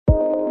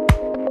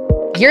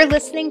You're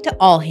listening to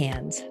All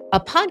Hands, a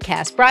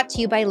podcast brought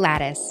to you by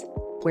Lattice,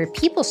 where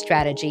people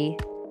strategy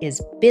is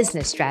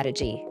business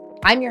strategy.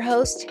 I'm your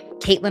host,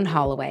 Caitlin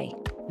Holloway.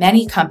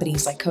 Many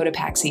companies like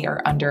Cotopaxi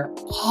are under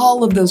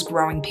all of those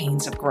growing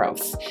pains of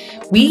growth.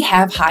 We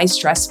have high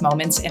stress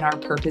moments in our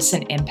purpose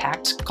and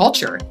impact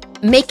culture.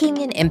 Making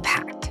an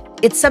impact.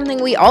 It's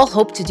something we all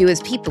hope to do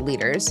as people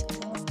leaders,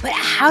 but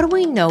how do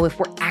we know if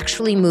we're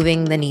actually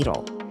moving the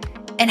needle?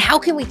 And how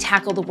can we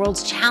tackle the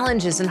world's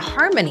challenges in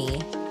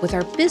harmony with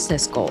our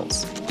business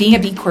goals? Being a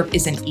B Corp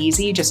isn't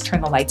easy. Just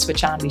turn the light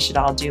switch on. We should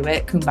all do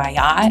it.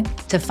 Kumbaya.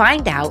 To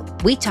find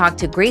out, we talked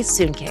to Grace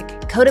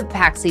Zuncic,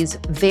 Cotopaxi's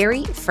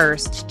very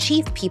first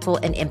Chief People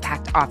and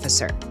Impact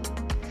Officer.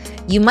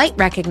 You might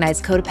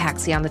recognize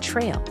Cotopaxi on the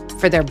trail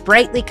for their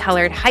brightly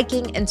colored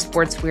hiking and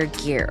sportswear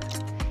gear.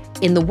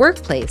 In the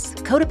workplace,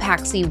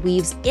 Cotopaxi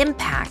weaves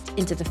impact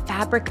into the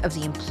fabric of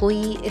the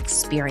employee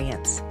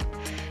experience.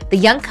 The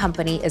young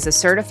company is a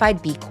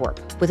certified B Corp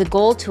with a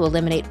goal to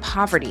eliminate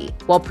poverty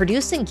while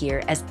producing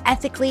gear as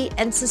ethically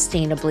and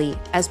sustainably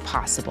as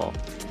possible.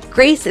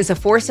 Grace is a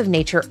force of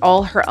nature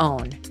all her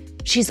own.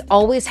 She's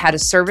always had a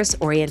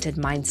service-oriented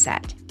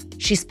mindset.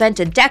 She spent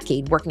a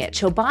decade working at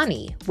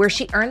Chobani, where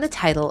she earned the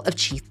title of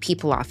Chief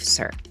People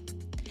Officer.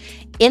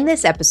 In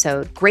this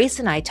episode, Grace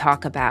and I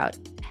talk about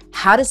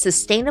how to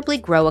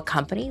sustainably grow a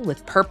company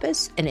with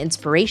purpose and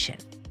inspiration,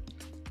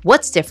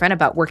 what's different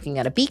about working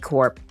at a B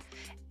Corp,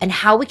 and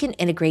how we can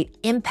integrate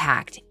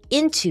impact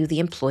into the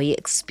employee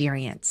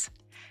experience.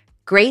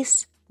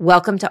 Grace,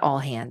 welcome to All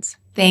Hands.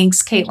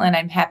 Thanks, Caitlin.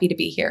 I'm happy to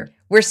be here.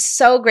 We're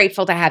so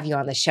grateful to have you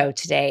on the show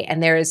today.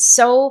 And there is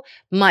so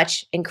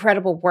much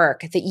incredible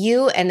work that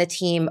you and the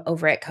team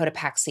over at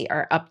Cotopaxi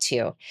are up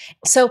to.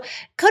 So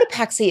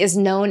Cotopaxi is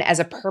known as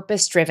a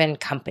purpose-driven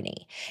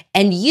company,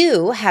 and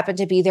you happen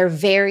to be their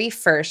very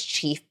first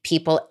Chief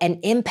People and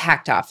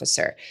Impact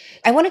Officer.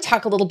 I want to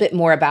talk a little bit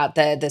more about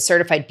the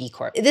Certified B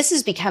Corp. This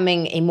is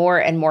becoming a more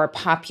and more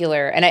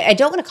popular, and I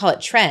don't want to call it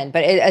trend,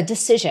 but a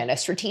decision, a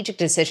strategic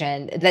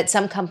decision that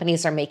some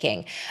companies are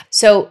making.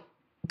 So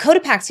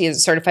Cotopaxi is a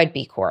certified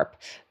B Corp,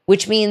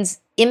 which means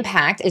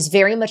impact is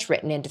very much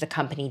written into the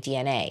company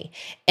DNA.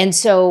 And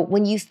so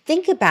when you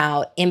think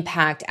about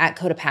impact at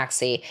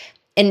Cotopaxi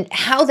and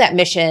how that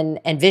mission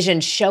and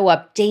vision show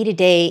up day to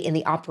day in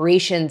the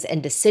operations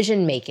and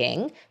decision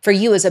making for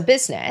you as a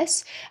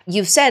business,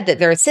 you've said that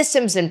there are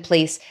systems in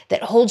place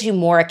that hold you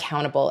more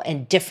accountable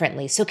and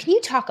differently. So can you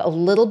talk a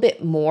little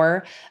bit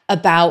more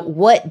about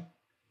what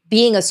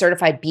being a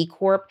certified B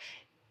Corp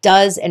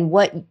does and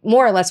what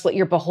more or less what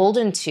you're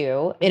beholden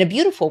to in a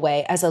beautiful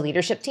way as a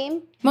leadership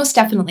team? Most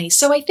definitely.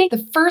 So I think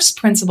the first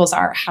principles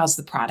are, how's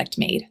the product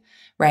made,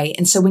 right?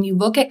 And so when you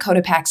look at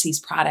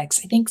Cotopaxi's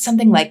products, I think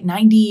something like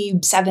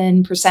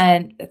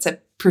 97%, that's a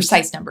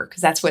precise number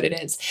because that's what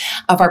it is,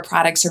 of our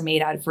products are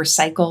made out of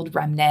recycled,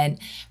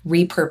 remnant,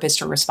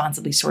 repurposed, or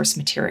responsibly sourced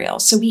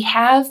materials. So we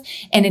have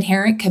an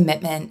inherent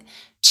commitment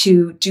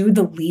to do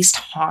the least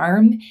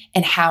harm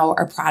in how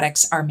our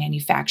products are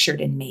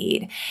manufactured and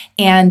made.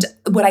 And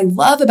what I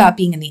love about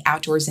being in the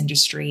outdoors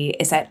industry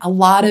is that a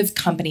lot of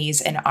companies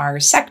in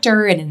our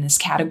sector and in this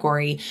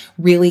category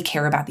really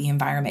care about the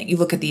environment. You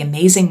look at the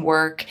amazing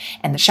work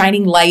and the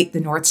shining light,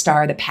 the North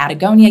Star that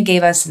Patagonia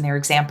gave us in their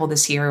example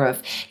this year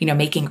of,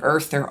 making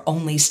Earth their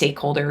only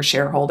stakeholder,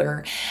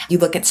 shareholder. You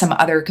look at some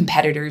other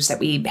competitors that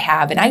we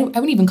have, and I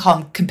wouldn't even call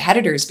them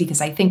competitors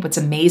because I think what's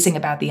amazing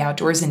about the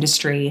outdoors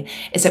industry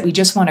is that we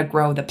just want to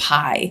grow the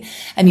pie.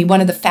 I mean,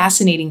 one of the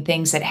fascinating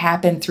things that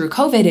happened through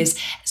COVID is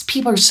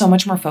people are so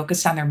much more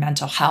focused on their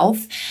mental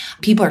health.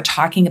 People are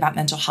talking about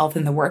mental health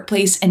in the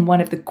workplace. And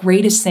one of the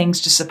greatest things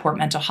to support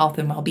mental health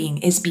and well-being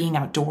is being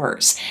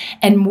outdoors.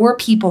 And more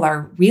people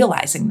are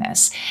realizing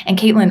this. And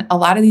Caitlin, a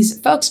lot of these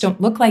folks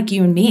don't look like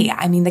you and me.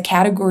 I mean, the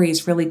category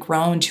has really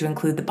grown to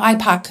include the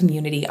BIPOC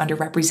community,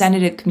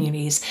 underrepresented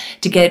communities,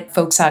 to get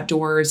folks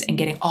outdoors and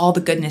getting all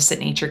the goodness that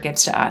nature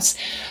gives to us.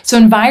 So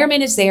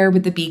environment is there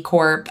with the B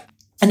Corp.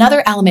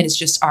 Another element is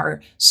just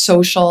our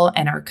social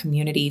and our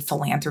community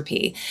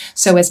philanthropy.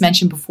 So as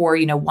mentioned before,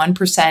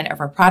 1%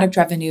 of our product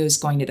revenue is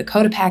going to the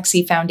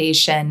Cotopaxi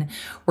Foundation.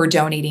 We're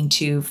donating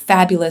to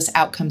fabulous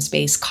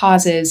outcomes-based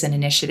causes and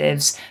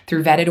initiatives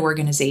through vetted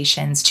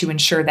organizations to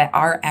ensure that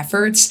our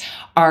efforts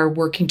are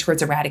working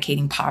towards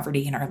eradicating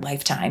poverty in our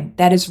lifetime.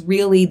 That is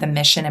really the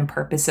mission and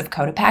purpose of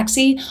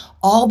Cotopaxi.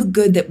 All the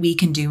good that we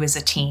can do as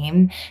a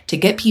team to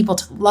get people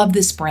to love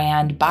this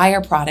brand, buy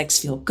our products,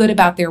 feel good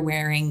about their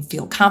wearing,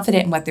 feel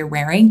confident in what they're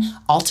wearing,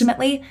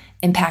 ultimately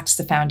impacts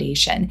the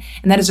foundation.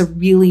 And that is a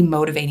really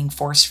motivating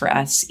force for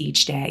us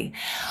each day.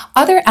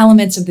 Other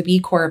elements of the B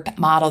Corp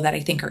model that I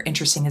think are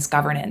interesting is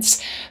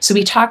governance. So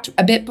we talked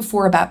a bit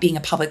before about being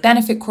a public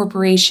benefit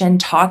corporation,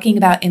 talking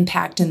about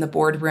impact in the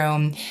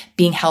boardroom,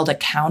 being held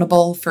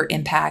accountable for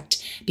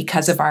impact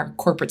because of our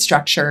corporate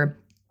structure.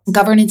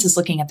 Governance is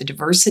looking at the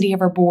diversity of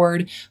our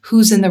board,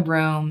 who's in the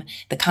room,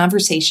 the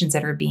conversations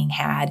that are being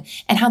had,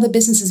 and how the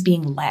business is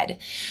being led.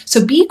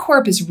 So B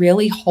Corp is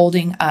really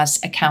holding us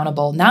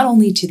accountable, not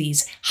only to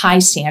these high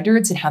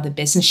standards and how the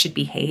business should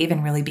behave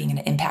and really being an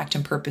impact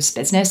and purpose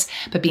business,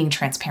 but being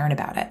transparent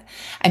about it.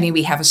 I mean,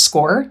 we have a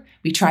score.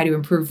 We try to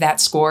improve that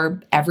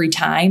score every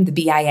time the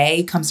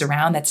BIA comes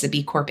around. That's the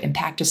B Corp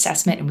Impact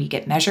Assessment, and we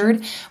get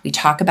measured. We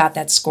talk about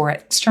that score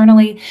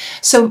externally.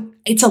 So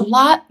it's a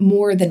lot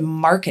more than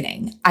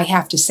marketing, I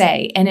have to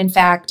say. And in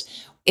fact,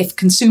 if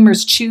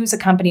consumers choose a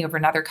company over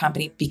another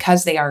company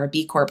because they are a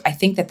B Corp, I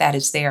think that that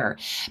is there.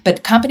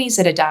 But companies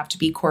that adopt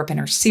B Corp and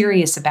are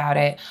serious about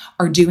it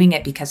are doing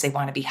it because they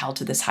want to be held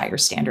to this higher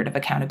standard of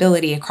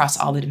accountability across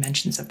all the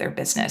dimensions of their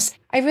business.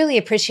 I really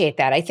appreciate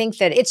that. I think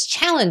that it's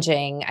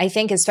challenging. I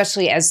think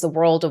especially as the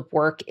world of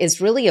work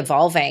is really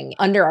evolving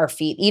under our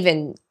feet,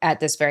 even at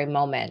this very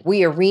moment.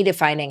 We are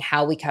redefining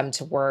how we come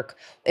to work.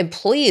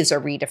 Employees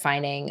are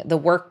redefining the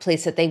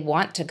workplace that they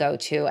want to go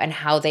to and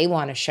how they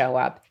want to show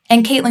up.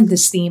 And Caitlin,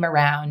 this theme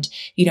around,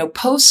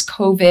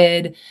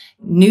 post-COVID,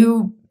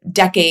 new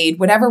decade,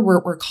 whatever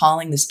we're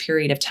calling this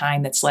period of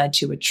time that's led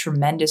to a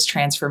tremendous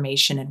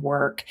transformation in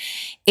work,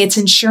 it's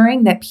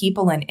ensuring that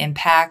people in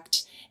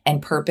impact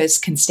and purpose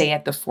can stay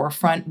at the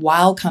forefront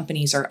while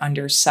companies are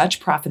under such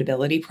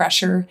profitability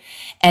pressure.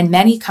 And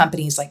many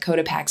companies like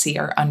Cotopaxi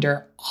are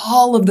under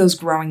all of those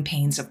growing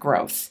pains of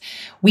growth.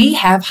 We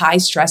have high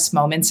stress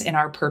moments in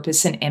our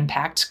purpose and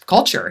impact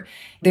culture.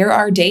 There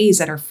are days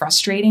that are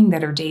frustrating,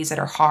 that are days that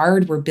are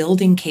hard. We're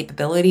building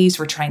capabilities.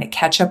 We're trying to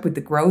catch up with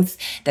the growth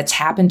that's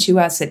happened to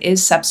us. It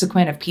is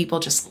subsequent of people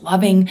just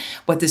loving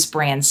what this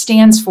brand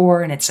stands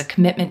for. And it's a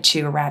commitment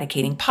to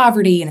eradicating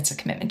poverty, and it's a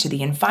commitment to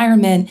the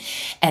environment,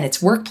 and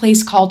it's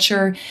workplace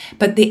culture.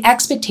 But the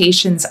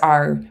expectations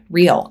are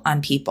real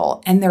on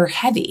people, and they're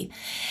heavy.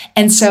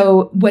 And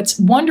so what's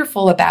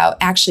wonderful about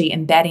actually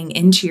embedding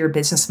into your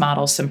business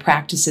model some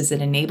practices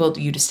that enable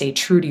you to stay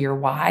true to your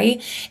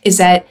why is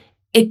that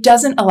it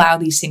doesn't allow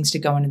these things to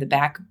go into the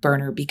back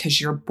burner because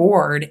your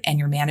board and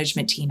your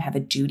management team have a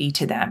duty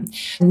to them.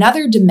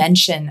 Another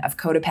dimension of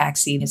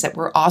Cotopaxi is that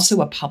we're also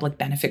a public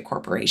benefit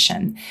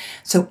corporation.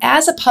 So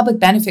as a public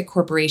benefit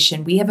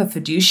corporation, we have a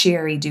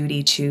fiduciary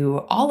duty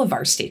to all of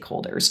our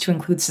stakeholders, to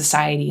include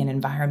society and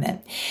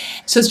environment.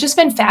 So it's just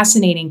been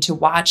fascinating to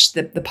watch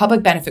the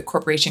public benefit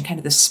corporation,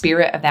 kind of the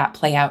spirit of that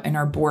play out in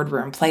our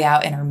boardroom, play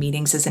out in our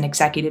meetings as an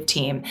executive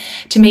team,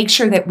 to make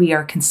sure that we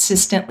are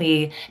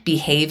consistently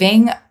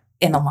behaving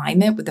in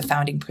alignment with the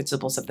founding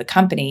principles of the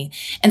company,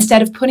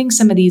 instead of putting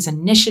some of these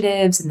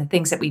initiatives and the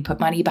things that we put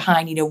money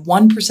behind.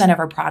 1% of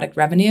our product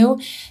revenue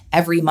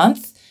every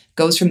month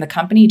goes from the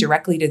company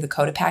directly to the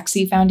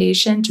Cotopaxi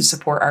Foundation to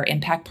support our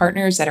impact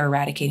partners that are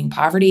eradicating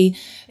poverty,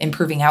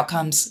 improving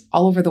outcomes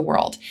all over the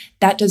world.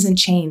 That doesn't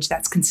change.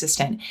 That's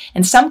consistent.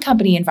 In some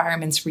company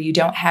environments where you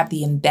don't have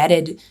the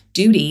embedded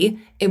duty,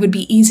 it would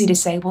be easy to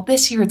say, well,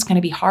 this year it's going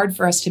to be hard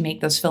for us to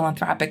make those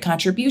philanthropic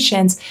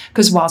contributions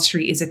because Wall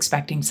Street is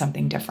expecting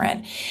something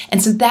different.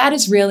 And so that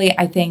is really,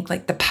 I think,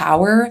 like the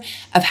power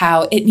of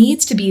how it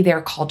needs to be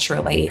there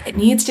culturally. It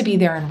needs to be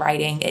there in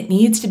writing. It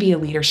needs to be a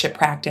leadership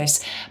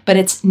practice, but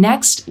it's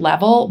next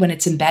level when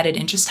it's embedded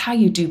in just how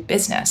you do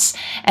business.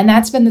 And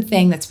that's been the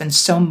thing that's been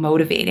so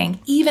motivating,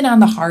 even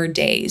on the hard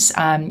days,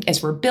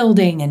 as we're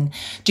building and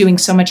doing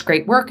so much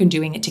great work and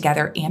doing it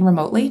together and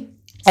remotely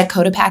at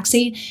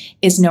Cotopaxi,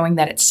 is knowing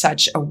that it's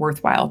such a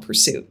worthwhile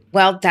pursuit.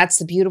 Well, that's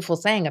the beautiful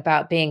thing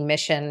about being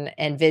mission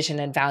and vision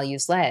and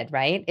values led,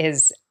 right?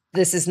 Is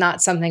this is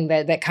not something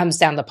that comes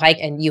down the pike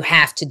and you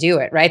have to do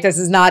it, right? This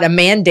is not a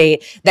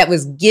mandate that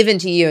was given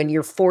to you and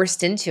you're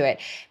forced into it.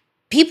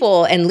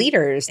 People and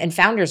leaders and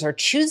founders are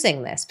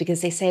choosing this because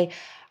they say,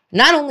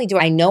 not only do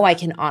I know I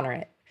can honor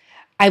it,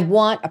 I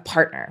want a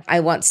partner. I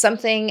want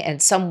something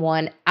and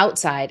someone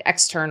outside,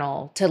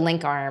 external, to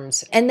link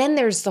arms. And then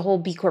there's the whole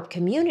B Corp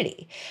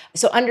community.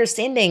 So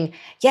understanding,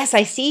 yes,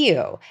 I see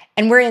you,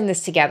 and we're in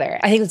this together.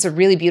 I think it's a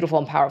really beautiful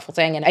and powerful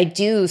thing. And I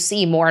do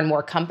see more and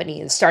more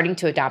companies starting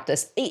to adopt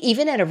this,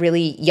 even at a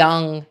really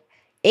young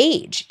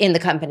age in the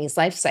company's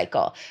life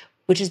cycle,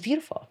 which is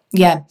beautiful.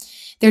 Yeah,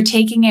 they're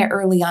taking it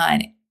early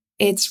on.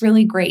 It's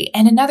really great.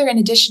 And in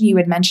addition, you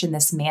had mentioned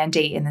this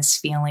mandate and this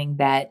feeling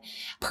that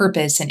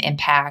purpose and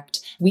impact,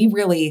 we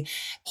really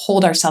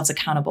hold ourselves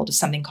accountable to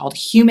something called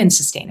human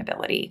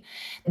sustainability,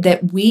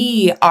 that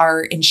we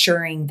are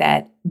ensuring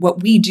that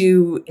what we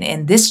do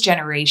in this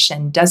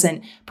generation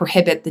doesn't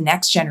prohibit the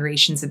next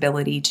generation's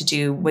ability to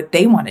do what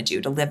they want to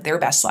do, to live their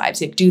best lives,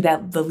 to do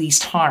that the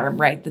least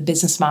harm, right? The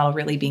business model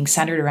really being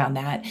centered around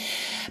that.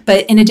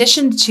 But in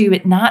addition to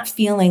it not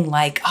feeling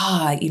like,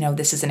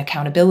 this is an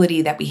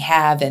accountability that we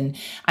have, and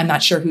I'm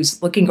not sure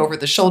who's looking over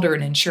the shoulder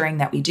and ensuring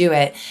that we do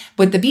it.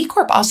 What the B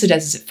Corp also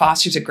does is it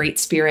fosters a great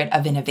spirit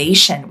of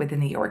innovation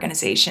within the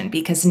organization,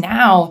 because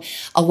now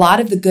a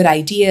lot of the good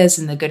ideas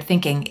and the good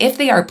thinking, if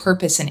they are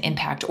purpose and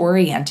impact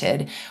oriented,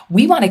 oriented,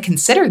 we want to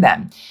consider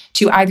them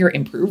to either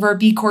improve our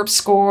B Corp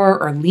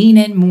score or lean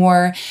in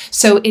more.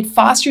 So it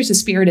fosters a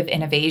spirit of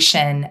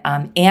innovation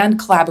and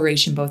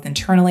collaboration, both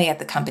internally at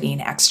the company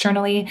and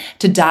externally,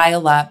 to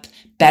dial up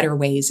better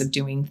ways of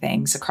doing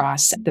things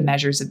across the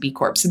measures of B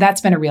Corp. So that's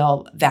been a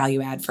real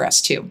value add for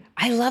us too.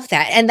 I love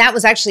that. And that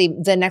was actually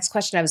the next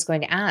question I was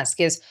going to ask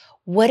is,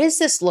 what does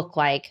this look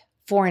like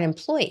for an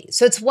employee?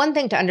 So it's one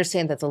thing to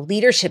understand that the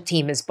leadership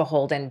team is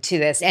beholden to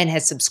this and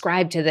has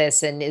subscribed to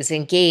this and is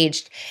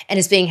engaged and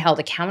is being held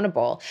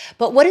accountable.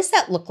 But what does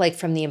that look like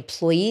from the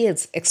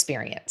employee's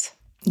experience?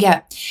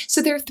 Yeah.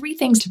 So there are three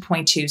things to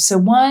point to. So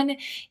one,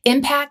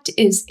 impact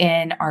is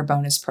in our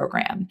bonus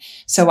program.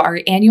 So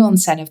our annual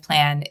incentive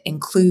plan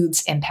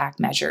includes impact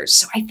measures.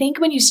 So I think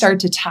when you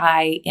start to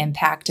tie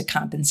impact to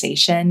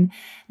compensation,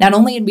 not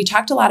only, and we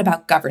talked a lot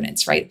about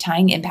governance, right?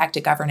 Tying impact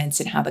to governance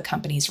and how the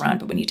company's run.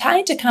 But when you tie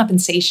it to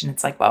compensation,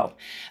 it's like, whoa.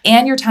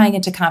 And you're tying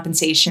it to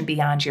compensation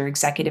beyond your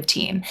executive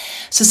team.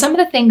 So some of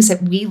the things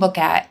that we look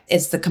at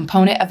is the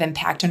component of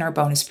impact in our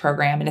bonus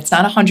program. And it's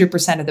not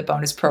 100% of the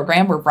bonus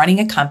program. We're running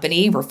a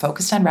company. We're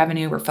focused on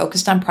revenue. We're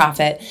focused on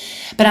profit.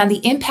 But on the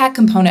impact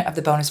component of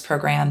the bonus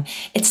program,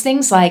 it's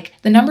things like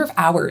the number of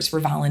hours we're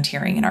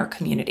volunteering in our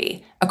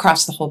community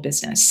across the whole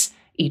business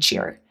each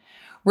year.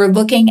 We're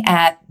looking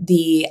at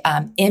the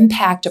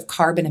impact of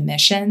carbon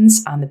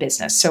emissions on the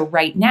business. So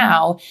right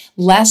now,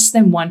 less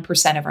than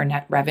 1% of our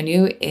net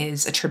revenue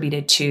is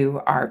attributed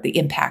to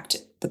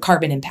the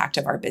carbon impact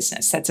of our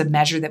business. That's a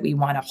measure that we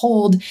want to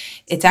hold.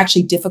 It's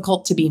actually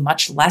difficult to be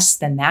much less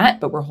than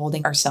that, but we're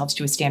holding ourselves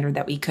to a standard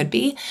that we could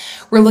be.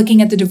 We're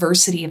looking at the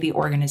diversity of the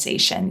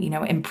organization,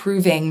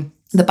 improving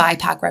the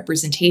BIPOC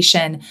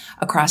representation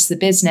across the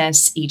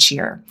business each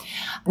year.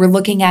 We're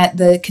looking at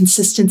the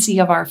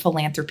consistency of our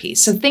philanthropy.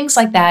 So things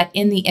like that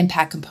in the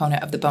impact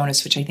component of the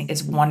bonus, which I think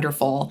is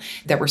wonderful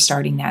that we're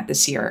starting that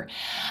this year.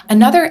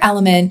 Another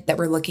element that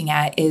we're looking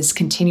at is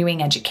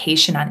continuing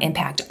education on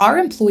impact. Our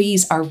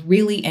employees are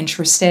really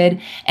interested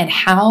in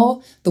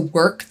how the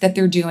work that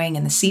they're doing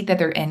and the seat that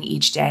they're in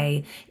each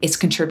day is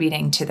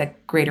contributing to the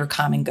greater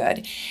common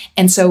good.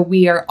 And so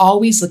we are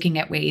always looking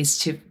at ways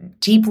to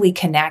deeply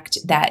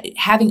connect that.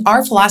 Having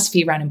our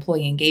philosophy around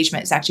employee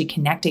engagement is actually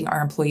connecting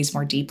our employees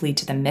more deeply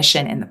to the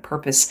mission and the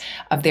purpose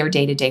of their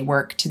day-to-day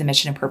work, to the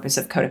mission and purpose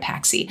of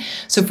Cotopaxi.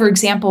 So for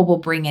example, we'll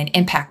bring in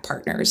impact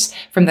partners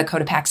from the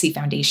Cotopaxi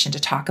Foundation to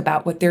talk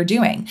about what they're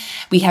doing.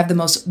 We have the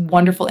most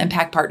wonderful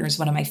impact partners.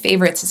 One of my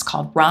favorites is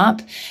called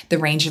ROMP, the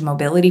Range of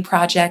Mobility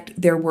Project.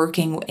 They're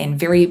working in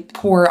very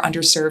poor,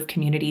 underserved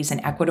communities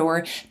in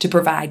Ecuador to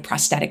provide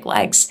prosthetic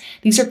legs.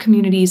 These are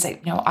communities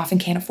that often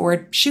can't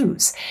afford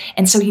shoes.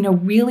 And so,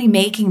 really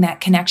making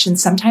that connection.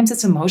 Sometimes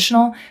it's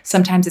emotional,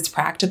 sometimes it's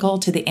practical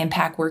to the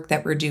impact work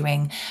that we're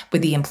doing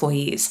with the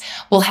employees.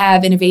 We'll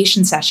have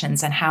innovation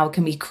sessions on how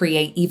can we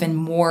create even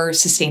more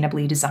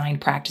sustainably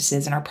designed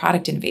practices in our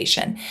product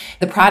innovation.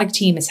 The product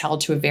team is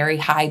held to a very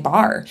high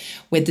bar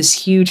with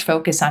this huge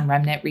focus on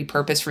remnant,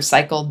 repurposed,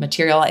 recycled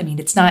material. I mean,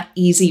 it's not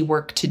easy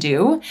work to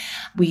do.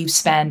 We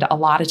spend a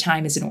lot of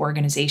time as an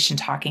organization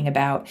talking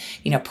about,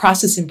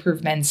 process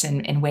improvements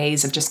and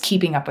ways of just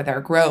keeping up with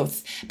our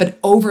growth. But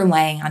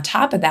overlaying on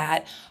top of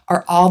that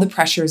are all the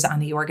pressures on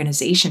the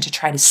organization to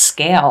try to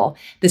scale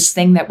this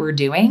thing that we're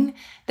doing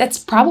that's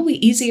probably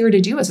easier to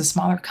do as a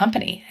smaller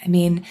company. I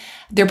mean,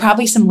 there are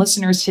probably some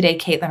listeners today,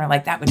 Caitlin, are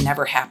like, that would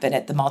never happen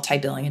at the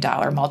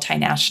multi-billion-dollar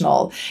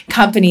multinational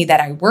company that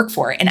I work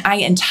for. And I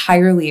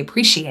entirely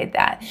appreciate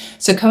that.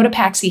 So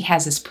Cotopaxi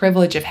has this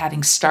privilege of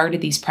having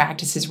started these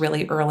practices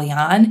really early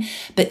on,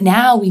 but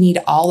now we need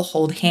to all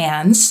hold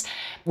hands,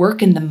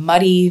 work in the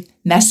muddy,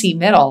 messy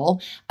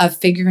middle of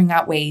figuring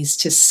out ways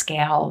to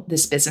scale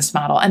this business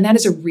model. And that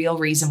is a real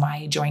reason why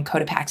I joined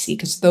Cotopaxi,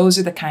 because those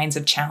are the kinds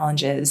of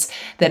challenges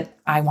that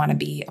I want to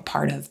be a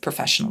part of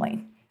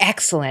professionally.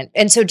 Excellent.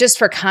 And so just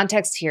for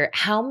context here,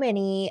 how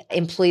many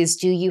employees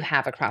do you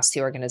have across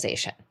the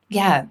organization?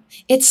 Yeah,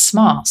 it's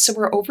small. So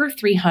we're over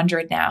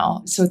 300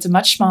 now. So it's a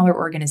much smaller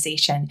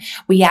organization.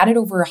 We added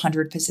over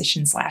 100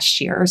 positions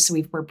last year. So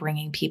we're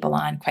bringing people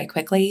on quite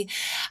quickly.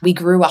 We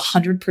grew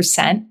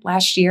 100%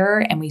 last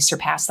year and we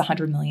surpassed the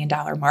 $100 million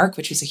mark,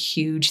 which is a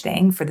huge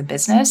thing for the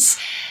business,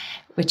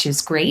 which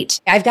is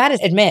great. I've got to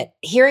admit,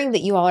 hearing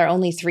that you all are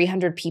only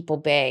 300 people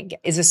big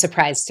is a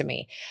surprise to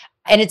me.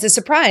 And it's a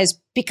surprise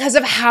because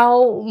of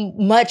how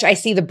much I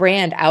see the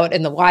brand out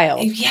in the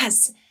wild.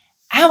 Yes.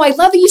 Oh, I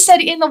love that you said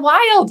in the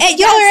wild. And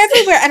y'all are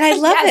everywhere, and I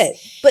love it.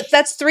 But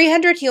that's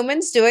 300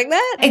 humans doing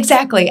that?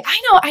 Exactly.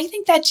 I know. I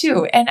think that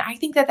too. And I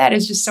think that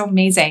is just so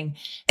amazing.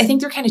 I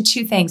think there are kind of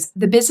two things.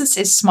 The business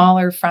is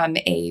smaller from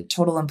a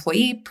total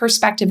employee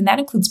perspective, and that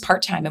includes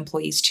part-time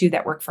employees too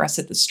that work for us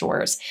at the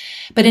stores.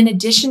 But in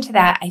addition to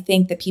that, I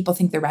think that people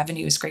think the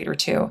revenue is greater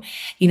too,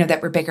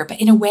 that we're bigger.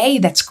 But in a way,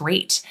 that's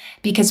great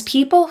because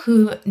people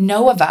who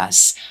know of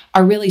us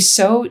are really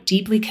so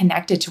deeply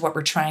connected to what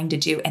we're trying to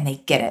do, and they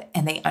get it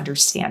and they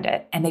understand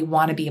it and they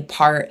want to be a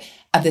part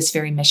of this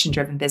very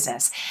mission-driven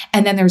business.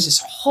 And then there's this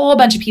whole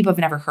bunch of people who've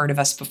never heard of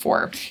us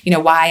before. You know,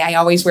 why I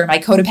always wear my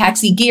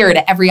Cotopaxi gear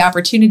to every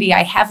opportunity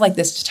I have like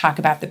this to talk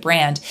about the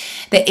brand.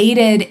 The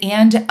aided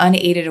and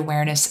unaided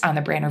awareness on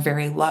the brand are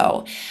very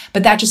low.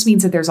 But that just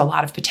means that there's a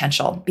lot of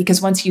potential,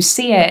 because once you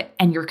see it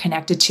and you're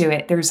connected to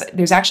it,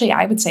 there's actually,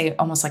 I would say,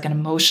 almost like an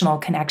emotional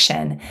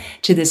connection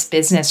to this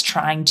business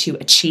trying to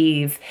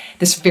achieve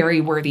this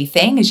very worthy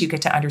thing, as you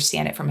get to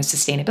understand it from a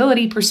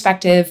sustainability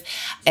perspective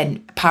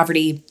and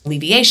poverty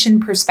alleviation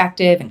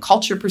perspective and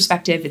culture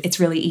perspective. It's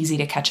really easy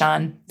to catch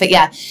on. But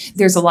yeah,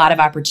 there's a lot of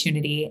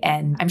opportunity,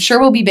 and I'm sure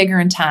we'll be bigger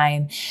in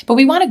time, but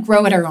we want to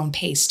grow at our own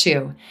pace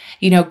too.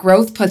 You know,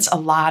 growth puts a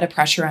lot of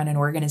pressure on an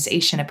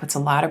organization. It puts a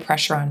lot of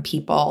pressure on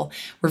people.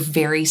 We're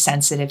very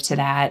sensitive to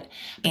that,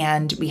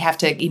 and we have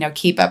to,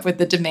 keep up with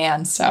the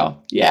demand.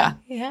 So yeah.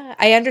 Yeah,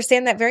 I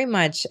understand that very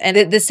much.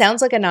 And this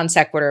sounds like a non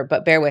sequitur,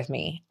 but bear with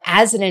me.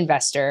 As an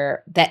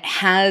investor that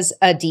has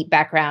a deep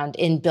background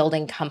in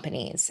building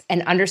companies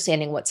and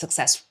understanding what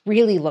success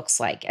really looks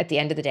like at the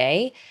end of the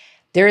day,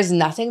 there is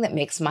nothing that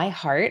makes my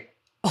heart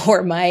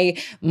or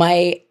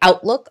my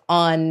outlook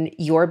on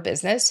your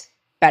business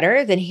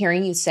better than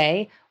hearing you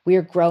say, we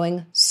are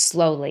growing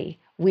slowly.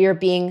 We are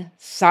being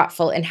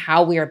thoughtful in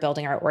how we are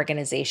building our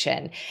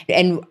organization.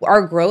 And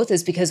our growth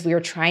is because we are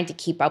trying to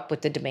keep up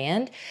with the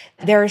demand.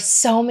 There are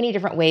so many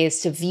different ways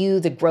to view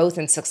the growth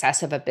and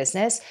success of a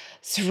business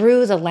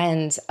through the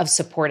lens of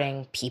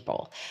supporting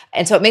people.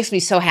 And so it makes me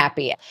so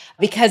happy,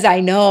 because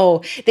I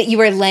know that you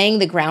are laying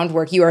the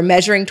groundwork. You are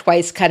measuring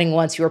twice, cutting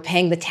once. You are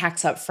paying the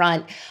tax up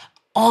front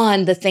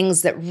on the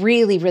things that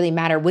really, really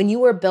matter when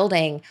you are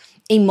building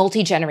a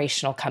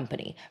multi-generational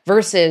company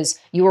versus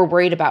you were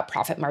worried about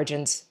profit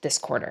margins this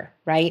quarter,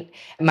 right?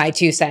 My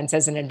 2 cents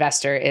as an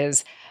investor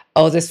is,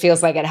 oh, this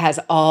feels like it has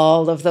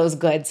all of those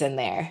goods in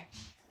there.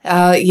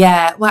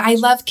 Yeah. Well, I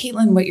love,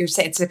 Caitlin, what you're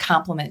saying. It's a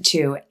compliment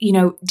too.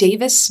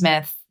 Davis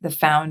Smith, the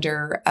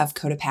founder of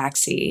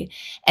Cotopaxi,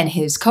 and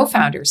his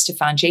co-founders,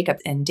 Stefan Jacob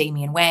and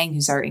Damian Wang,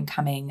 who's our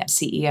incoming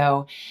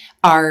CEO,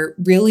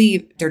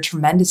 they're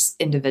tremendous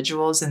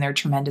individuals and they're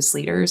tremendous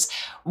leaders.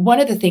 One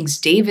of the things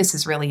Davis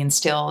has really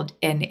instilled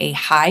in a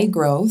high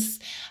growth,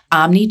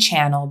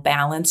 omni-channel,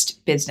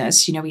 balanced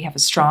business. We have a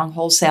strong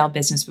wholesale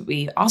business, but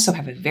we also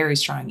have a very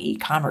strong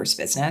e-commerce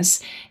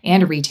business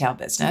and a retail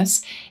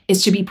business,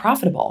 is to be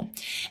profitable.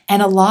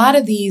 And a lot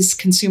of these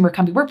consumer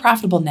companies, we're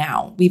profitable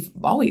now. We've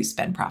always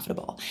been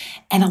profitable.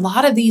 And a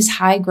lot of these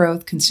high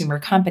growth consumer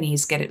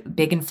companies get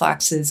big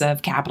influxes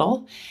of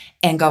capital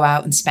and go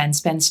out and spend,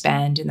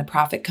 and the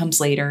profit comes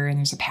later, and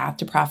there's a path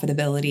to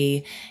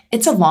profitability.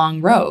 It's a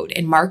long road,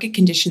 and market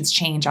conditions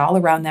change all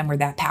around them, where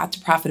that path to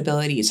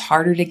profitability is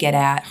harder to get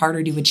at,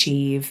 harder to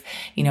achieve.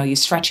 You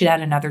stretch it out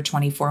another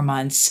 24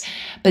 months.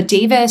 But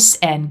Davis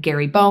and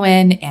Gary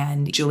Bowen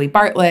and Julie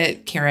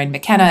Bartlett, Karen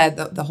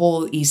McKenna, the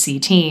whole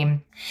EC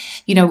team,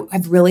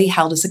 have really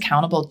held us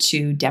accountable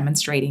to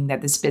demonstrating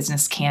that this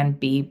business can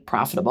be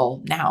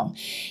profitable now.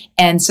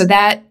 And so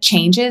that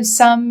changes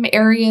some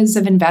areas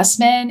of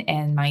investment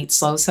and might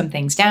slow some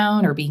things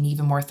down, or being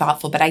even more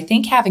thoughtful. But I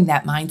think having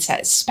that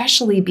mindset,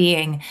 especially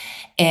being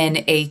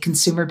in a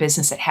consumer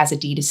business that has a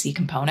D2C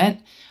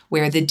component,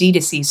 where the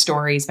D2C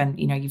story has been,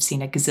 you've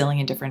seen a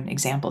gazillion different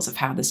examples of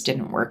how this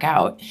didn't work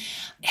out,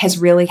 has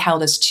really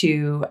held us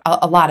to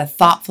a lot of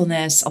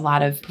thoughtfulness, a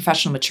lot of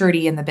professional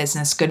maturity in the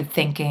business, good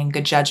thinking,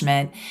 good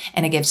judgment.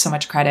 And I give so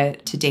much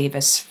credit to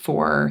Davis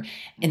for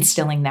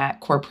instilling that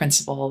core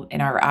principle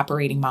in our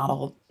operating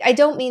model. I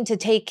don't mean to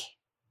take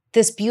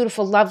this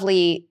beautiful,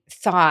 lovely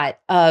thought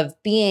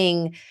of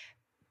being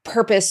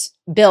purpose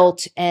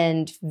built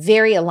and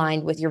very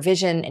aligned with your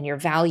vision and your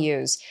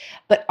values.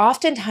 But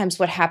oftentimes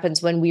what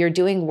happens when we are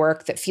doing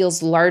work that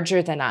feels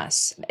larger than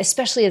us,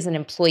 especially as an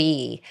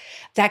employee,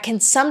 that can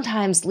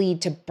sometimes lead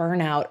to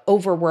burnout,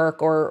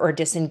 overwork, or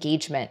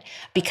disengagement,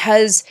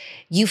 because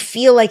you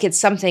feel like it's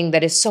something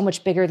that is so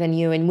much bigger than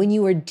you. And when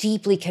you are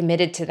deeply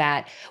committed to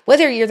that,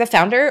 whether you're the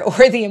founder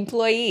or the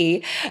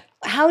employee,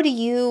 how do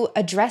you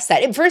address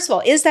that? And first of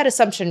all, is that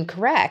assumption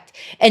correct?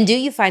 And do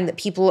you find that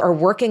people are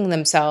working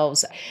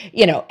themselves,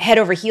 head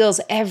over heels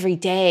every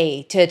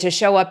day to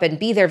show up and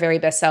be their very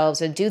best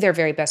selves and do their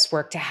very best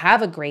work to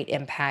have a great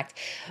impact?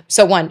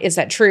 So one, is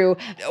that true?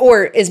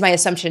 Or is my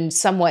assumption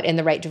somewhat in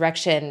the right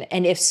direction?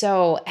 And if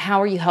so,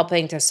 how are you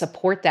helping to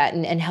support that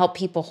and help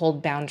people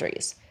hold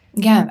boundaries?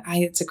 Yeah,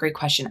 it's a great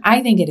question.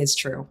 I think it is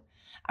true.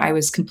 I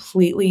was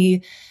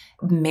completely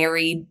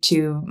married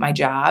to my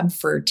job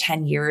for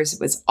 10 years. It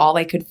was all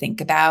I could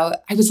think about.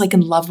 I was like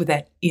in love with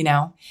it,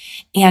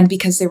 and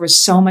because there was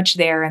so much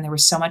there and there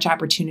was so much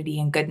opportunity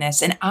and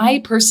goodness. And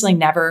I personally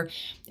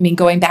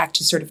going back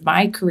to sort of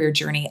my career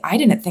journey, I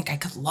didn't think I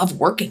could love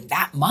working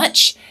that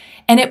much.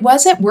 And it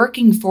wasn't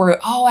working for,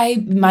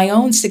 my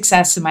own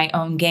success and my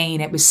own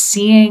gain. It was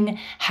seeing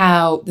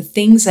how the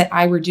things that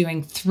I were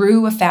doing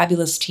through a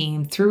fabulous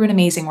team, through an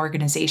amazing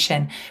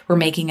organization, were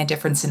making a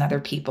difference in other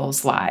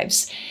people's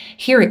lives.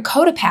 Here at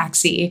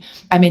Cotopaxi,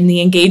 I'm in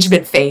the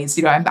engagement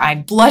phase.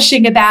 I'm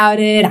blushing about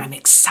it. I'm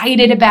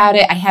excited about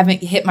it. I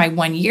haven't hit my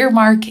 1-year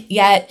mark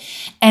yet.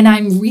 And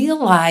I'm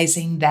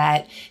realizing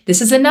that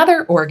this is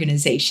another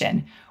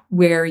organization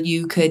where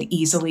you could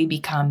easily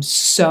become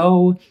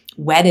so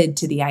wedded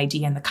to the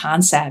idea and the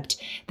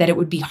concept that it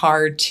would be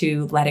hard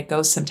to let it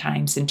go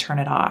sometimes and turn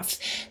it off.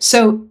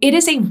 So it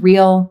is a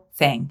real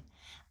thing.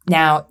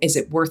 Now, is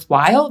it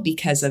worthwhile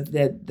because of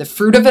the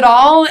fruit of it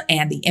all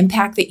and the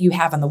impact that you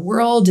have on the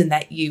world, and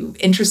that you,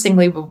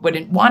 interestingly,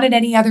 wouldn't want it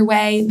any other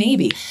way?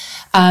 Maybe,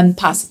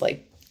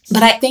 possibly.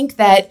 But I think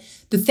that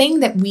the thing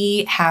that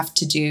we have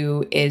to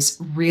do is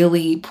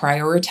really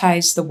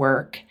prioritize the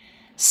work,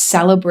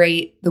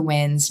 celebrate the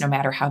wins, no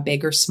matter how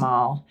big or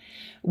small.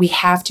 We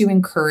have to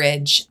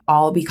encourage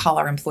we call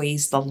our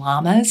employees the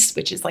llamas,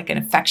 which is like an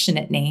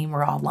affectionate name.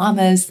 We're all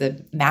llamas.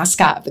 The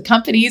mascot of the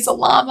company is a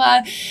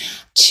llama.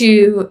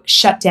 To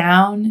shut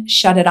down,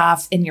 shut it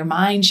off in your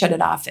mind, shut it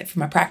off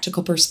from a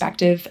practical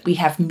perspective. We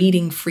have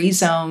meeting-free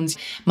zones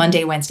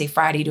Monday, Wednesday,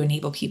 Friday to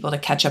enable people to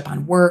catch up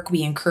on work.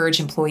 We encourage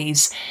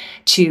employees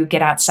to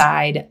get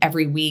outside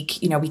every week.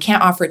 We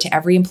can't offer it to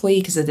every employee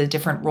because of the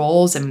different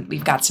roles, and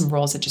we've got some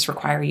roles that just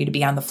require you to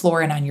be on the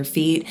floor and on your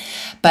feet.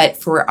 But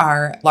for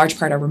our large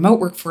part, our remote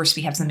workforce,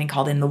 we have something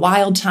called In the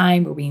Wild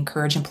Time, where we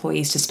encourage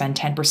employees to spend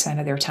 10%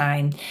 of their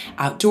time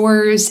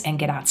outdoors and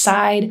get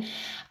outside.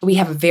 We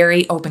have a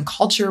very open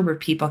culture where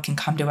people can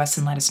come to us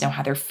and let us know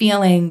how they're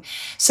feeling.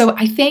 So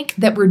I think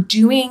that we're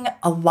doing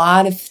a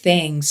lot of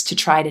things to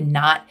try to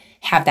not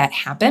have that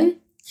happen.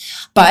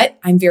 But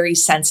I'm very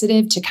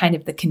sensitive to kind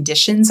of the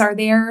conditions are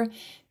there,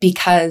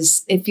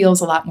 because it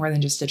feels a lot more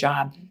than just a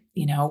job,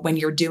 when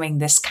you're doing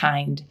this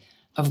kind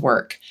of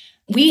work.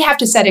 We have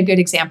to set a good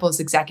example as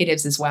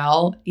executives as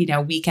well.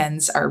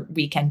 Weekends are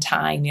weekend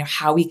time,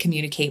 how we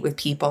communicate with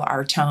people,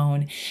 our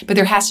tone, but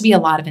there has to be a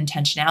lot of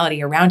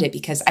intentionality around it,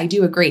 because I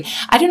do agree.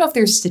 I don't know if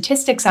there's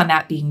statistics on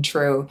that being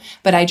true,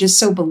 but I just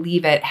so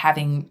believe it,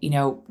 having,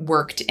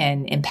 worked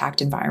in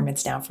impact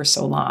environments now for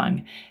so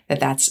long, that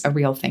that's a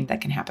real thing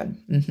that can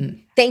happen. Mm-hmm.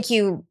 Thank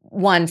you,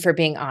 one, for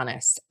being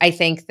honest. I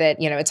think that,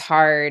 it's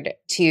hard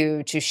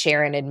to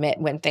share and admit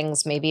when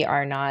things maybe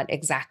are not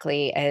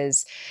exactly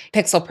as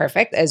pixel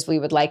perfect as we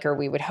would like or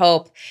we would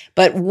hope.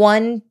 But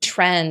one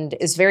trend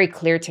is very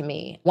clear to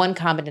me, one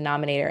common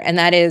denominator, and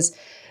that is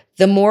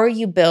the more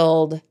you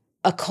build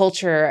a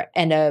culture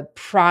and a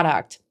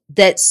product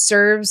that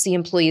serves the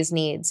employees'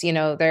 needs,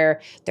 their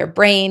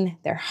brain,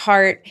 their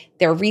heart,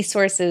 their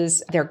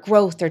resources, their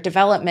growth, their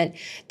development,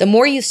 the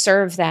more you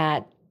serve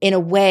that in a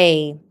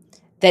way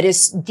that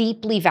is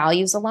deeply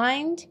values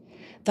aligned,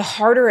 the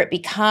harder it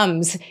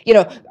becomes.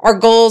 Our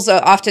goals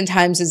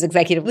oftentimes as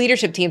executive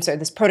leadership teams are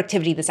this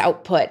productivity, this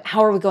output.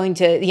 How are we going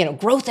to,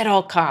 growth at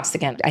all costs?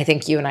 Again, I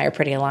think you and I are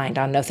pretty aligned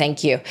on no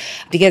thank you,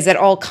 because at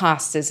all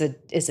costs is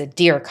a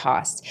dear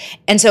cost.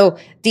 And so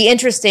the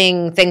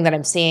interesting thing that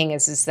I'm seeing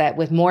is that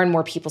with more and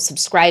more people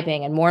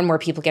subscribing and more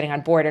people getting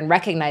on board and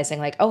recognizing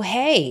like, oh,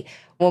 hey,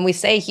 when we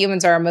say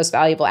humans are our most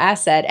valuable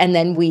asset, and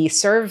then we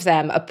serve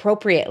them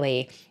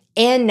appropriately,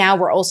 and now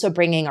we're also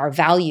bringing our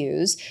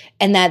values,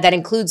 and that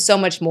includes so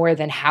much more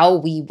than how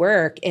we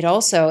work. It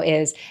also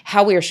is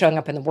how we are showing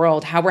up in the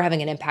world, how we're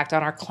having an impact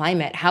on our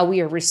climate, how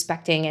we are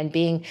respecting and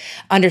being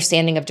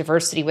understanding of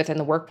diversity within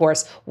the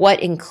workforce, what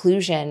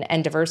inclusion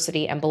and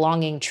diversity and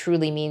belonging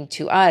truly mean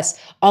to us.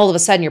 All of a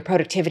sudden, your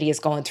productivity is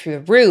going through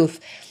the roof.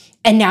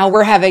 And now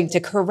we're having to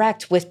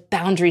correct with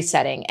boundary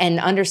setting and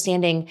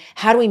understanding,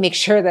 how do we make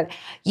sure that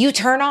you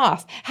turn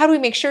off? How do we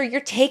make sure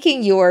you're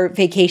taking your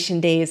vacation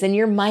days and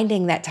you're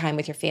minding that time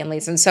with your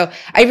families? And so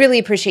I really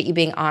appreciate you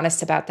being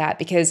honest about that,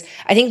 because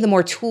I think the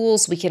more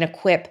tools we can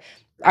equip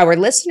our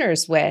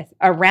listeners with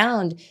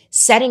around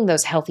setting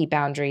those healthy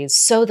boundaries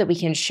so that we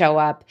can show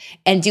up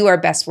and do our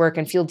best work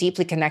and feel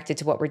deeply connected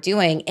to what we're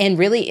doing and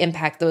really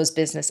impact those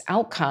business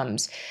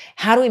outcomes.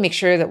 How do we make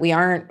sure that we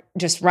aren't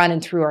just running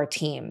through our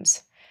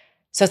teams?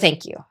 So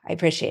thank you. I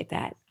appreciate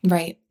that.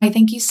 Right. I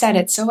think you said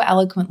it so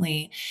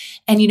eloquently.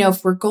 And,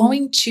 if we're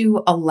going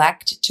to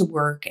elect to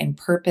work in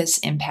purpose,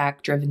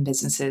 impact-driven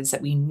businesses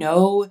that we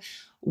know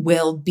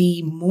will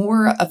be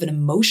more of an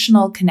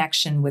emotional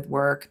connection with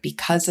work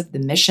because of the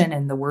mission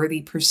and the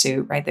worthy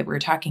pursuit, right, that we're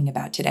talking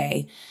about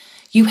today,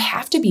 you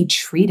have to be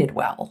treated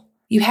well.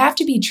 You have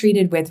to be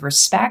treated with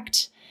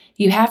respect.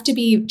 You have to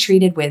be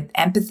treated with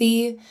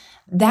empathy.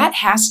 That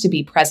has to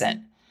be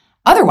present.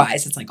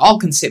 Otherwise, it's like all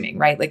consuming,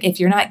 right? Like if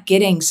you're not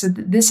getting, so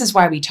this is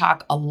why we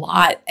talk a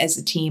lot as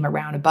a team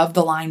around above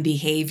the line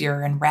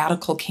behavior and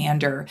radical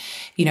candor,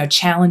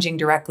 challenging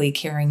directly,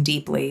 caring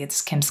deeply.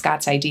 It's Kim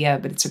Scott's idea,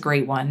 but it's a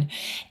great one.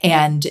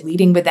 And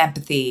leading with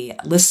empathy,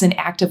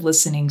 active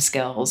listening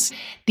skills,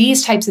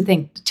 these types of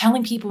things,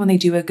 telling people when they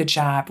do a good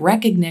job,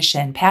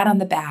 recognition, pat on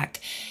the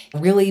back.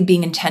 really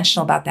being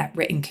intentional about that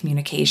written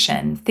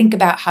communication. Think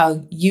about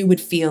how you would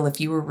feel if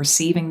you were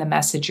receiving the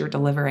message you're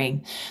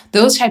delivering.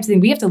 Those types of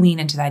things, we have to lean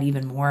into that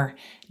even more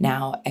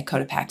now at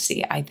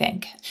Cotopaxi, I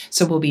think.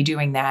 So we'll be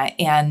doing that.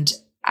 And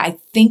I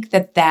think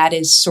that that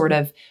is sort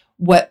of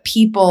what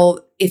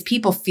if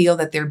people feel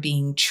that they're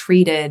being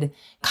treated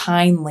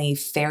kindly,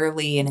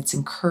 fairly, and it's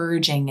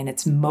encouraging and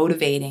it's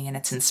motivating and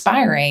it's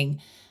inspiring,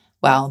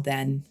 well,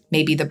 then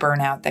maybe the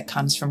burnout that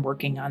comes from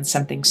working on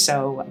something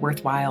so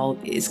worthwhile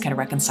is kind of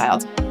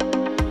reconciled.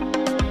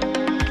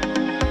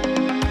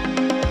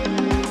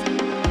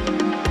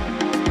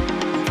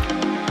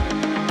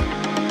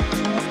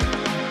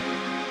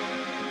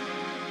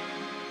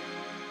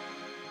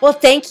 Well,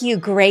 thank you,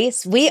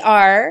 Grace. We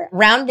are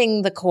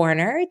rounding the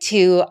corner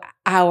to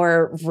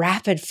our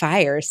rapid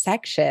fire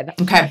section.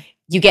 Okay.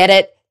 You get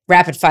it?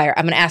 Rapid fire.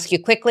 I'm going to ask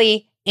you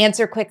quickly,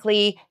 answer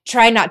quickly.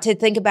 Try not to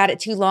think about it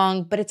too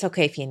long, but it's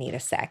okay if you need a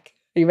sec.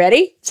 Are you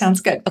ready?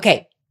 Sounds good.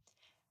 Okay.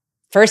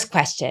 First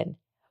question.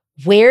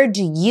 Where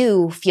do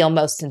you feel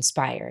most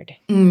inspired?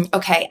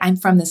 Okay. I'm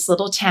from this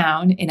little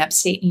town in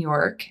upstate New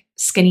York,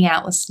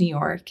 Skaneateles, New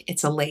York.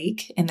 It's a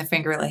lake in the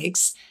Finger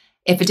Lakes.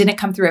 If it didn't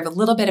come through, I have a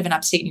little bit of an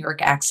upstate New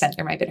York accent.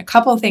 There might have been a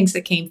couple of things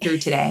that came through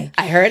today.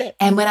 I heard it.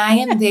 And when I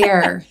am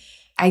there,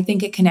 I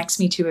think it connects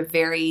me to a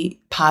very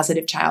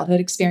positive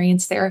childhood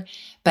experience there.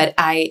 But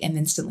I am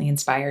instantly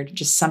inspired.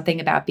 Just something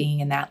about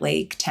being in that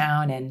lake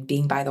town and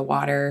being by the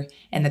water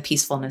and the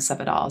peacefulness of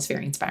it all is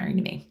very inspiring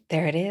to me.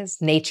 There it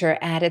is. Nature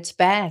at its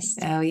best.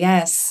 Oh,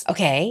 yes.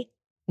 Okay.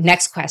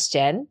 Next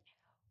question.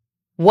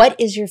 What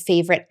is your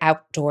favorite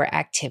outdoor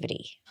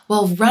activity?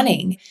 Well,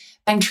 running.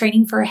 I'm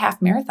training for a half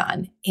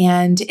marathon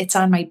and it's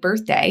on my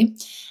birthday.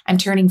 I'm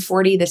turning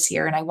 40 this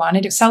year and I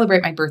wanted to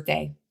celebrate my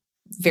birthday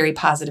very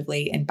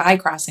positively and by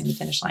crossing the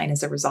finish line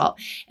as a result.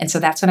 And so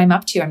that's what I'm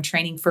up to. I'm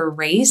training for a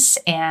race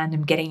and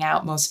I'm getting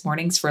out most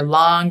mornings for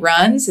long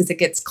runs as it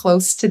gets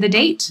close to the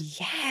date.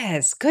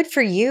 Yes. Good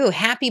for you.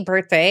 Happy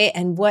birthday.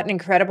 And what an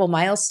incredible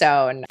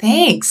milestone.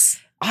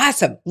 Thanks.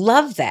 Awesome.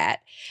 Love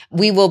that.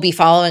 We will be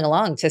following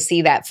along to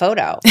see that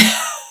photo.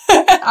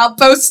 I'll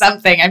post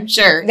something, I'm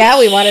sure. Now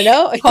we want to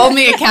know. Hold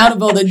me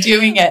accountable to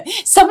doing it.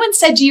 Someone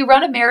said, do you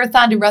run a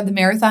marathon to run the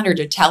marathon or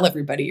to tell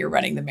everybody you're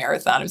running the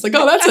marathon? I was like,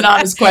 oh, that's an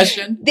honest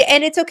question.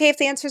 And it's okay if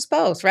the answer is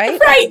both, right?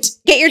 Right.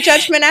 Get your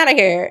judgment out of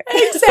here.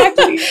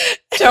 Exactly.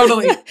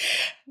 Totally.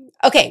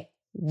 Okay.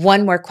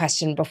 One more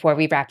question before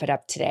we wrap it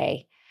up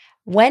today.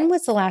 When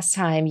was the last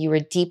time you were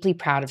deeply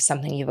proud of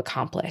something you've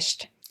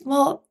accomplished?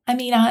 Well, I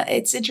mean,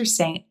 it's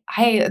interesting.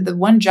 The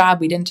one job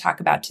we didn't talk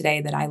about today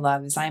that I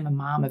love is I'm a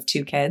mom of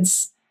 2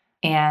 kids.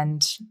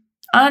 And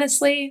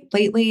honestly,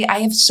 lately, I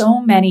have so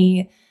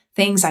many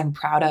things I'm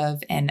proud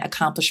of and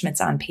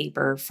accomplishments on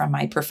paper from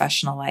my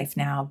professional life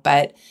now.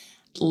 But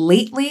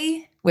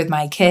lately, with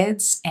my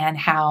kids and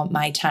how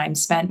my time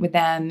spent with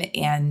them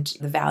and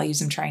the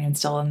values I'm trying to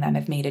instill in them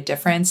have made a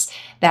difference,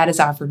 that has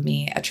offered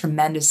me a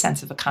tremendous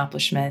sense of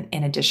accomplishment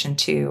in addition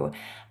to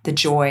the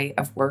joy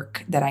of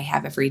work that I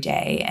have every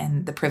day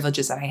and the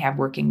privileges that I have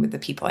working with the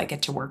people I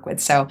get to work with.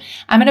 So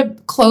I'm going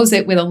to close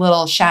it with a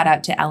little shout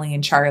out to Ellie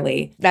and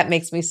Charlie. That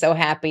makes me so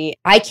happy.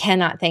 I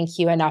cannot thank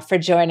you enough for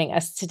joining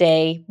us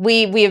today.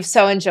 We have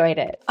so enjoyed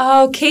it.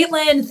 Oh,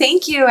 Caitlin,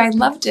 thank you. I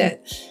loved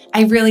it.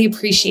 I really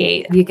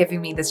appreciate you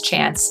giving me this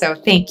chance. So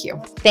thank you.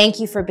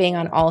 Thank you for being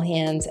on All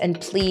Hands, and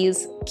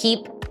please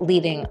keep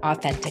leading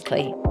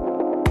authentically.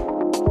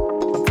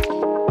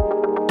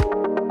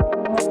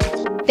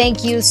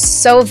 Thank you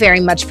so very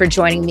much for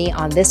joining me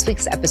on this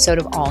week's episode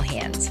of All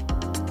Hands.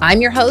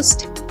 I'm your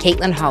host,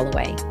 Caitlin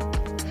Holloway.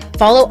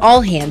 Follow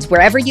All Hands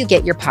wherever you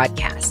get your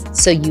podcasts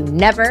so you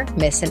never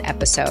miss an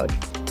episode.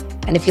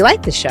 And if you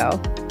like the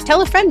show,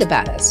 tell a friend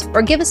about us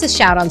or give us a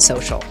shout on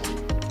social.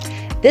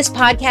 This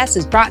podcast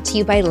is brought to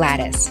you by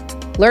Lattice.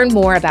 Learn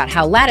more about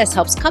how Lattice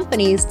helps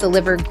companies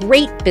deliver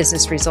great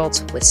business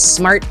results with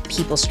smart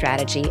people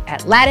strategy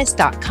at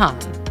lattice.com.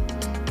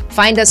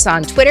 Find us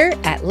on Twitter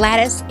at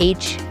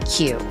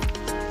LatticeHQ.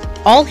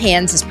 All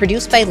Hands is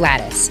produced by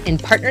Lattice in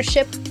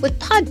partnership with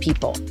Pod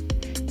People.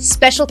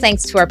 Special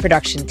thanks to our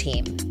production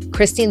team,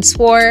 Christine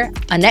Swore,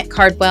 Annette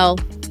Cardwell,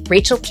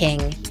 Rachel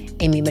King,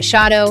 Amy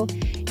Machado,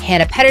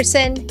 Hannah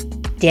Pedersen,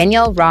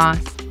 Danielle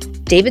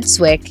Roth, David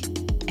Zwick,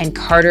 and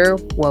Carter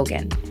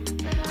Wogan.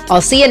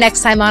 I'll see you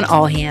next time on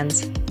All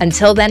Hands.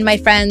 Until then, my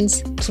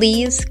friends,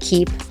 please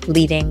keep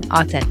leading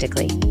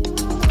authentically.